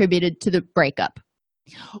that contributed to the breakup?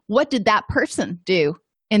 What did that person do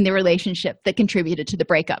in the relationship that contributed to the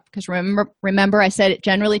breakup? Because remember I said it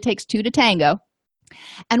generally takes 2 to tango.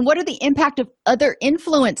 And what are the impact of other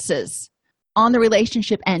influences on the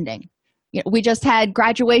relationship ending? We just had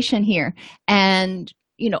graduation here, and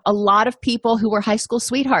a lot of people who were high school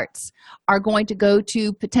sweethearts are going to go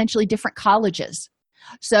to potentially different colleges.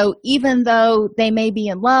 So even though they may be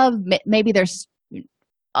in love, maybe there's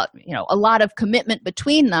a lot of commitment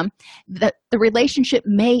between them, the relationship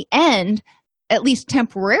may end, at least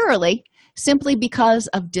temporarily, simply because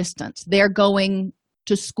of distance. They're going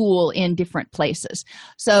to school in different places.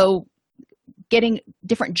 So getting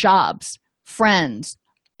different jobs, friends,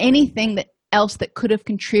 anything else that could have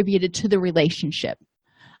contributed to the relationship.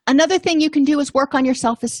 Another thing you can do is work on your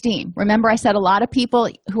self-esteem. Remember, I said a lot of people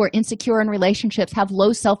who are insecure in relationships have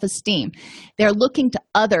low self-esteem. They're looking to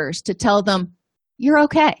others to tell them, you're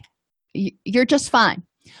okay. You're just fine.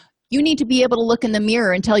 You need to be able to look in the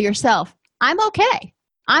mirror and tell yourself, I'm okay.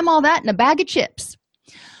 I'm all that in a bag of chips.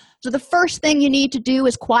 So the first thing you need to do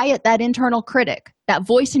is quiet that internal critic, that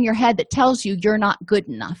voice in your head that tells you you're not good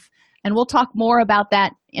enough. And we'll talk more about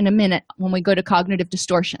that in a minute when we go to cognitive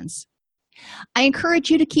distortions. I encourage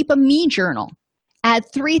you to keep a me journal. Add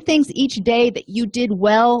 3 things each day that you did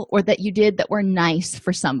well or that you did that were nice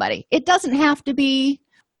for somebody. It doesn't have to be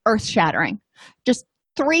earth-shattering. Just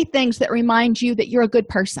 3 things that remind you that you're a good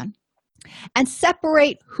person. And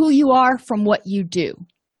separate who you are from what you do.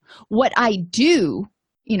 What I do,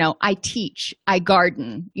 I teach, I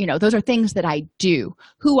garden, those are things that I do.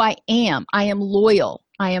 Who I am loyal,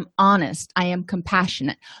 I am honest, I am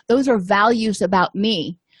compassionate. Those are values about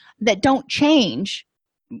me that don't change,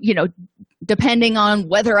 depending on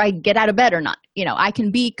whether I get out of bed or not. I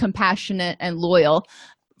can be compassionate and loyal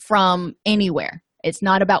from anywhere. It's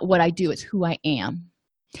not about what I do, it's who I am.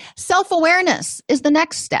 Self-awareness is the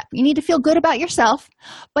next step. You need to feel good about yourself,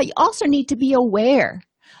 but you also need to be aware.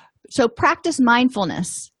 So practice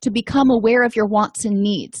mindfulness to become aware of your wants and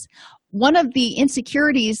needs. One of the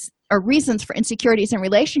insecurities or reasons for insecurities in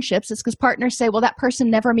relationships is because partners say, well, that person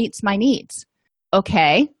never meets my needs.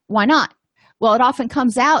 Okay, why not? Well, it often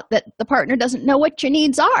comes out that the partner doesn't know what your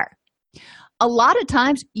needs are. A lot of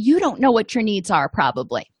times, you don't know what your needs are,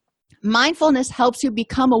 probably. Mindfulness helps you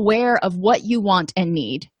become aware of what you want and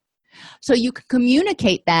need, so you can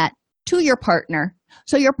communicate that to your partner,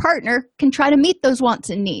 so your partner can try to meet those wants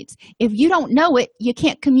and needs. If you don't know it, you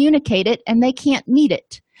can't communicate it, and they can't meet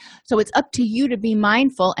it. So it's up to you to be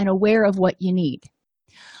mindful and aware of what you need.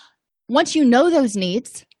 Once you know those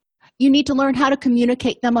needs, you need to learn how to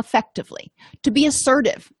communicate them effectively, to be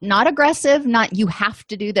assertive, not aggressive, not you have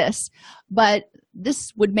to do this, but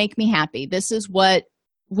this would make me happy. This is what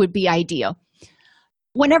would be ideal.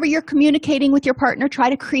 Whenever you're communicating with your partner, try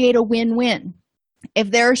to create a win-win.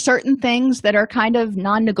 If there are certain things that are kind of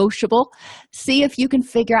non-negotiable, see if you can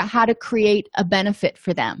figure out how to create a benefit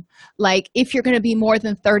for them. Like if you're going to be more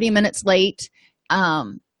than 30 minutes late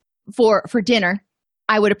for dinner,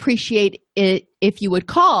 I would appreciate it if you would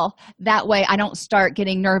call. That way I don't start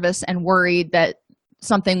getting nervous and worried that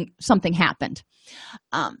something happened.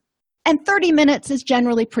 And 30 minutes is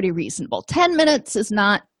generally pretty reasonable. 10 minutes is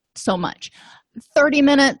not so much. 30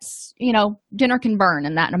 minutes, dinner can burn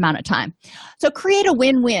in that amount of time. So create a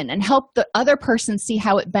win-win and help the other person see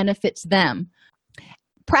how it benefits them.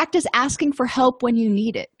 Practice asking for help when you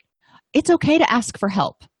need it. It's okay to ask for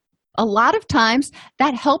help. A lot of times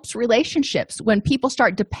that helps relationships when people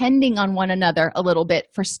start depending on one another a little bit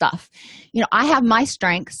for stuff. I have my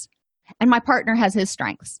strengths and my partner has his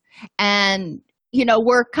strengths. And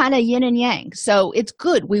we're kind of yin and yang. So it's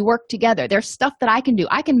good. We work together. There's stuff that I can do.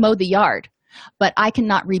 I can mow the yard, but I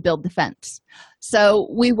cannot rebuild the fence. So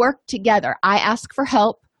we work together. I ask for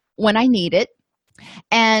help when I need it.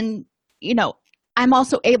 And, I'm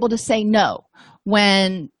also able to say no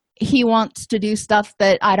when he wants to do stuff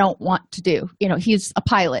that I don't want to do. He's a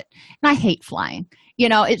pilot and I hate flying.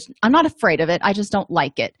 I'm not afraid of it. I just don't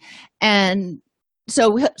like it. And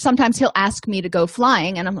so sometimes he'll ask me to go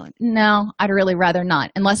flying and I'm like, no, I'd really rather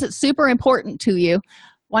not. Unless it's super important to you,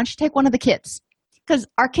 why don't you take one of the kids? Because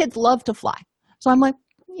our kids love to fly. So I'm like,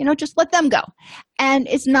 just let them go. And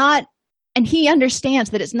he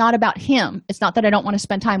understands that it's not about him. It's not that I don't want to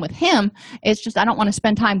spend time with him. It's just I don't want to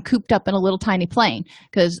spend time cooped up in a little tiny plane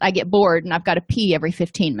because I get bored and I've got to pee every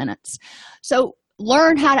 15 minutes. So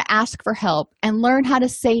learn how to ask for help and learn how to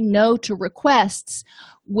say no to requests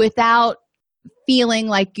without feeling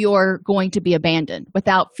like you're going to be abandoned,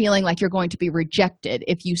 without feeling like you're going to be rejected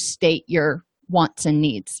if you state your wants and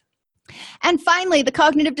needs. And finally, the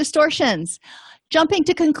cognitive distortions. Jumping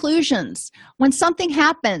to conclusions. When something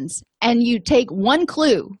happens and you take one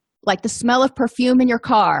clue, like the smell of perfume in your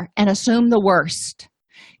car, and assume the worst.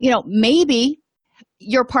 Maybe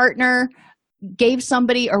your partner gave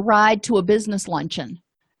somebody a ride to a business luncheon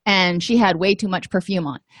and she had way too much perfume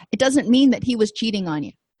on. It doesn't mean that he was cheating on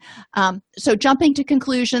you. So jumping to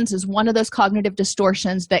conclusions is one of those cognitive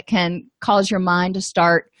distortions that can cause your mind to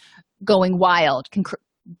start going wild, can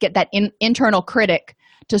get that internal critic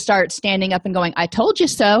to start standing up and going, I told you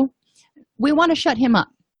so. We want to shut him up.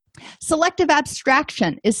 Selective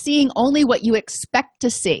abstraction is seeing only what you expect to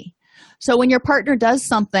see. So when your partner does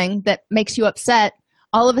something that makes you upset,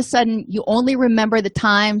 all of a sudden you only remember the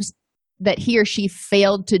times that he or she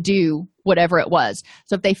failed to do whatever it was.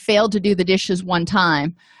 So if they failed to do the dishes one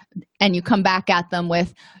time and you come back at them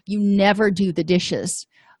with, you never do the dishes.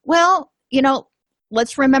 Well,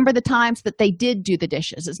 let's remember the times that they did do the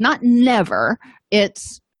dishes. It's not never,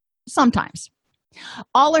 it's sometimes.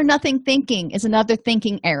 All or nothing thinking is another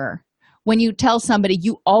thinking error. When you tell somebody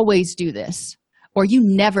you always do this or you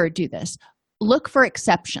never do this, look for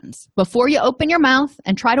exceptions. Before you open your mouth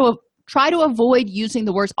and try to avoid using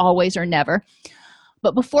the words always or never.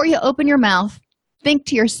 But before you open your mouth, think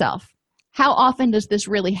to yourself, how often does this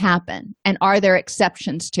really happen? And are there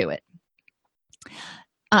exceptions to it?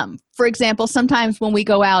 For example, sometimes when we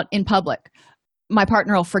go out in public, my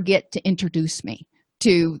partner will forget to introduce me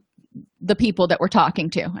to the people that we're talking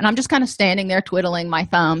to. And I'm just kind of standing there twiddling my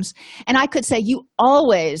thumbs. And I could say, you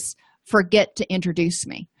always forget to introduce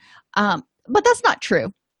me. But that's not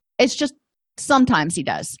true. It's just sometimes he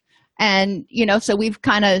does. And, so we've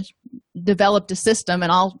kind of developed a system,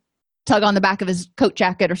 and I'll tug on the back of his coat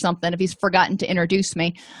jacket or something if he's forgotten to introduce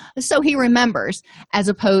me. So he remembers, as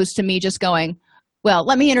opposed to me just going, well,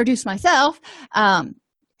 let me introduce myself. And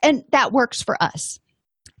that works for us.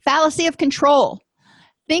 Fallacy of control.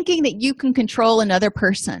 Thinking that you can control another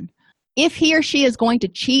person. If he or she is going to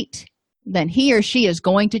cheat, then he or she is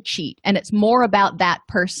going to cheat. And it's more about that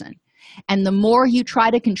person. And the more you try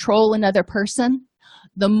to control another person,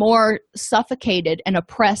 the more suffocated and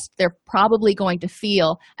oppressed they're probably going to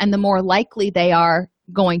feel, and the more likely they are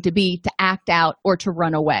going to be to act out or to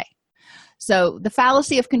run away. So the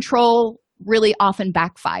fallacy of control really often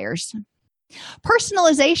backfires.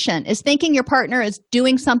 Personalization is thinking your partner is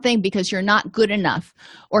doing something because you're not good enough,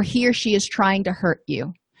 or he or she is trying to hurt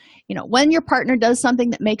you. When your partner does something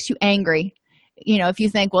that makes you angry, if you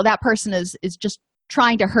think, well, that person is just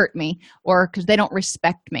trying to hurt me, or because they don't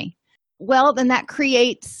respect me, well, then that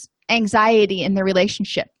creates anxiety in the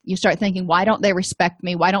relationship. You start thinking, why don't they respect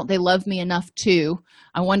me? Why don't they love me enough to?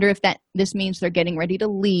 I wonder if this means they're getting ready to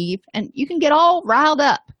leave. And you can get all riled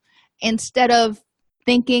up instead of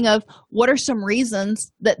thinking of what are some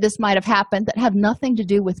reasons that this might have happened that have nothing to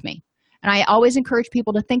do with me. And I always encourage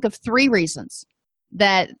people to think of 3 reasons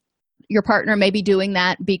that your partner may be doing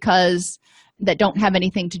that that don't have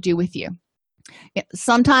anything to do with you.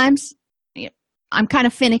 Sometimes I'm kind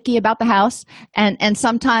of finicky about the house, and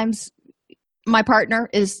sometimes my partner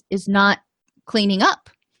is not cleaning up.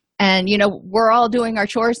 And, we're all doing our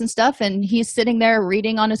chores and stuff, and he's sitting there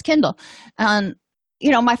reading on his Kindle. And,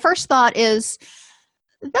 my first thought is,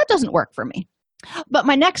 that doesn't work for me. But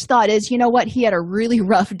my next thought is, what? He had a really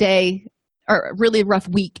rough day or a really rough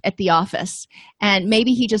week at the office, and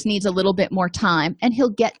maybe he just needs a little bit more time, and he'll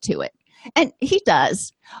get to it. And he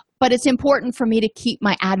does, but it's important for me to keep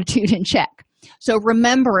my attitude in check. So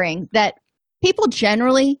remembering that people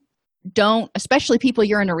generally don't, especially people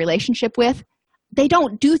you're in a relationship with, they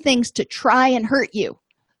don't do things to try and hurt you.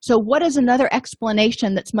 So what is another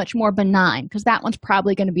explanation that's much more benign? Because that one's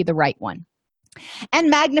probably going to be the right one.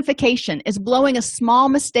 And magnification is blowing a small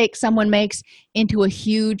mistake someone makes into a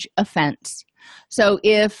huge offense. So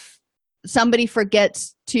if somebody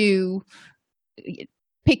forgets to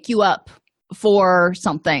pick you up for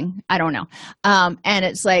something, I don't know, and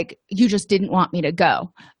it's like, you just didn't want me to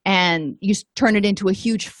go, and you turn it into a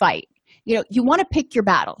huge fight. You want to pick your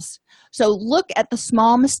battles. So look at the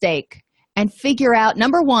small mistake and figure out,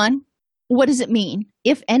 number one, what does it mean?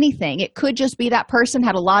 If anything, it could just be that person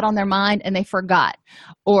had a lot on their mind and they forgot,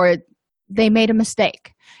 or they made a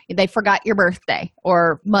mistake. They forgot your birthday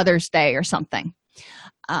or Mother's Day or something.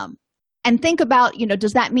 And think about,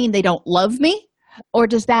 does that mean they don't love me? Or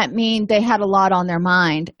does that mean they had a lot on their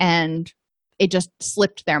mind and it just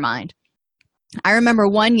slipped their mind? I remember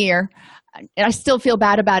one year, and I still feel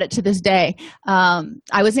bad about it to this day.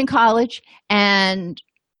 I was in college and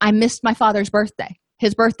I missed my father's birthday.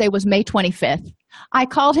 His birthday was May 25th. I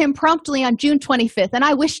called him promptly on June 25th and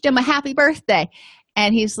I wished him a happy birthday.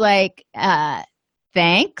 And he's like,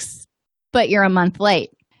 thanks, but you're a month late.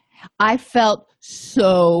 I felt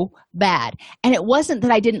so bad. And it wasn't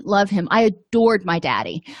that I didn't love him. I adored my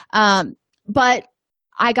daddy. But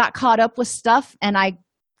I got caught up with stuff and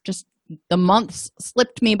the months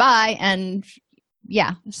slipped me by, and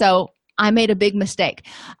so I made a big mistake.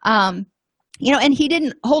 And he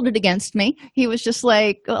didn't hold it against me. He was just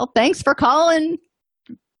like, well, thanks for calling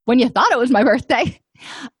when you thought it was my birthday.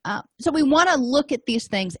 So we want to look at these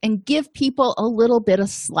things and give people a little bit of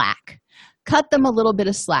slack. Cut them a little bit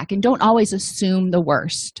of slack and don't always assume the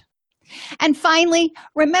worst. And finally,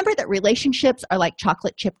 remember that relationships are like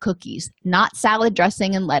chocolate chip cookies, not salad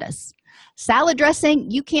dressing and lettuce. Salad dressing,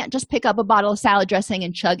 you can't just pick up a bottle of salad dressing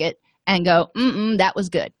and chug it and go, that was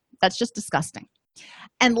good. That's just disgusting.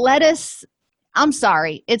 And lettuce, I'm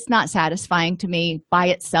sorry, it's not satisfying to me by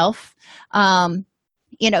itself.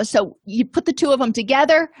 So you put the two of them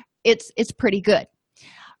together, it's pretty good.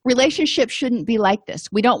 Relationships shouldn't be like this.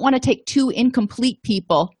 We don't want to take 2 incomplete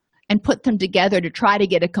people and put them together to try to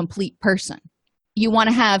get a complete person. You want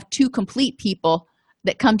to have 2 complete people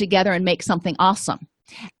that come together and make something awesome.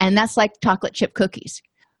 And that's like chocolate chip cookies.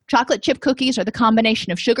 Chocolate chip cookies are the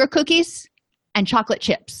combination of sugar cookies and chocolate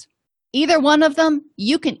chips. Either one of them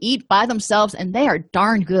you can eat by themselves and they are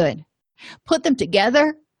darn good. Put them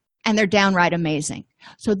together and they're downright amazing.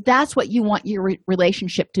 So that's what you want your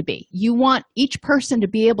relationship to be. You want each person to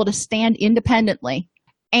be able to stand independently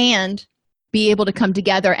and be able to come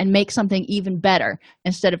together and make something even better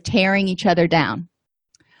instead of tearing each other down.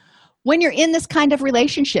 When you're in this kind of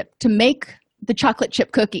relationship, to make the chocolate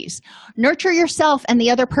chip cookies. Nurture yourself and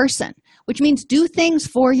the other person, which means do things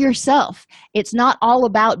for yourself. It's not all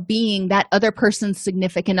about being that other person's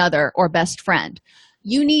significant other or best friend.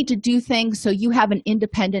 You need to do things so you have an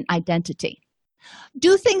independent identity.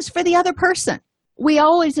 Do things for the other person. We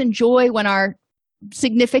always enjoy when our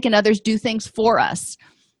significant others do things for us.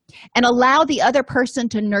 And allow the other person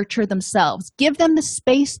to nurture themselves. Give them the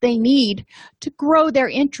space they need to grow their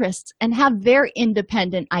interests and have their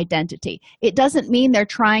independent identity. It doesn't mean they're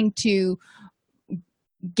trying to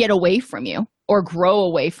get away from you or grow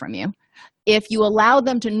away from you. If you allow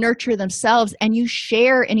them to nurture themselves and you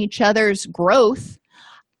share in each other's growth,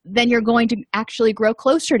 then you're going to actually grow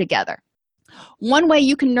closer together. One way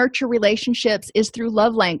you can nurture relationships is through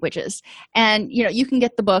love languages. And, you can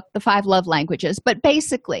get the book, The 5 Love Languages. But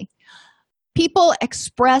basically, people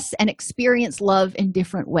express and experience love in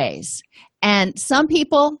different ways. And some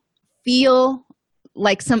people feel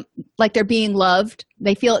like they're being loved.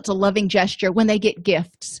 They feel it's a loving gesture when they get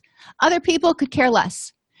gifts. Other people could care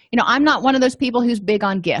less. I'm not one of those people who's big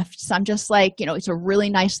on gifts. I'm just like, it's a really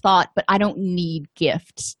nice thought, but I don't need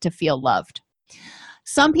gifts to feel loved.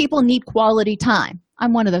 Some people need quality time.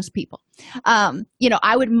 I'm one of those people.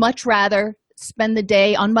 I would much rather spend the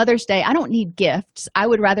day on Mother's Day. I don't need gifts. I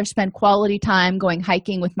would rather spend quality time going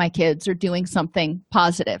hiking with my kids or doing something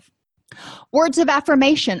positive. Words of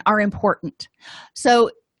affirmation are important.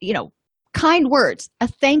 So, kind words, a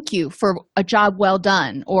thank you for a job well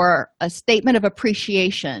done, or a statement of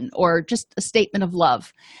appreciation, or just a statement of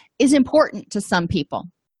love is important to some people.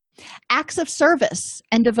 Acts of service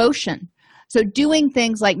and devotion. So doing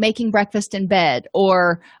things like making breakfast in bed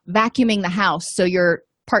or vacuuming the house so your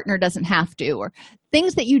partner doesn't have to, or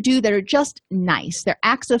things that you do that are just nice. They're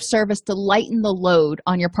acts of service to lighten the load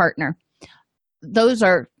on your partner. Those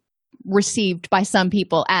are received by some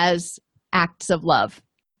people as acts of love.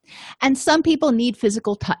 And some people need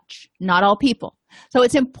physical touch, not all people. So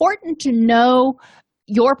it's important to know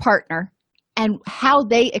your partner and how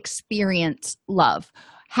they experience love.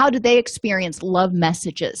 How do they experience love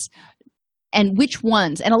messages? And which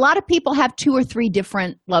ones? And a lot of people have 2 or 3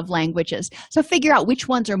 different love languages. So figure out which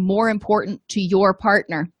ones are more important to your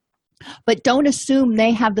partner. But don't assume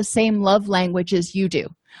they have the same love language as you do.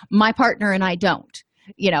 My partner and I don't.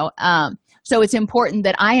 So it's important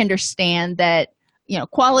that I understand that,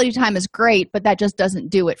 quality time is great, but that just doesn't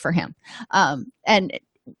do it for him. And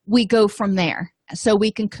we go from there. So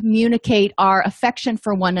we can communicate our affection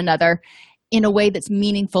for one another in a way that's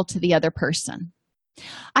meaningful to the other person.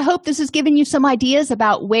 I hope this has given you some ideas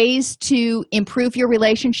about ways to improve your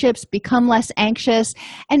relationships, become less anxious,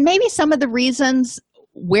 and maybe some of the reasons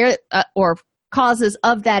where or causes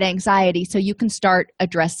of that anxiety so you can start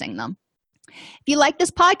addressing them. If you like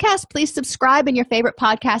this podcast, please subscribe in your favorite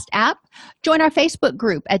podcast app. Join our Facebook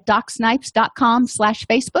group at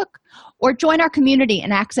DocSnipes.com/Facebook, or join our community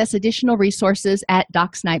and access additional resources at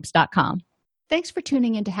DocSnipes.com. Thanks for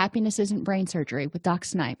tuning into Happiness Isn't Brain Surgery with Doc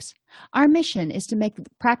Snipes. Our mission is to make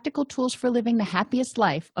practical tools for living the happiest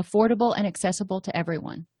life affordable and accessible to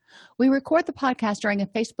everyone. We record the podcast during a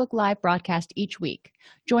Facebook Live broadcast each week.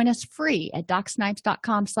 Join us free at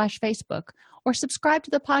DocSnipes.com/Facebook, or subscribe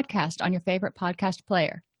to the podcast on your favorite podcast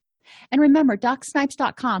player. And remember,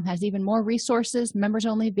 DocSnipes.com has even more resources,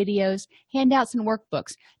 members-only videos, handouts, and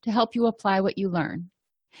workbooks to help you apply what you learn.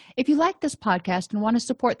 If you like this podcast and want to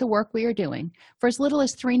support the work we are doing, for as little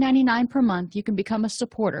as $3.99 per month, you can become a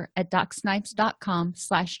supporter at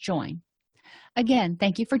DocSnipes.com/join. Again,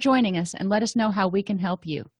 thank you for joining us, and let us know how we can help you.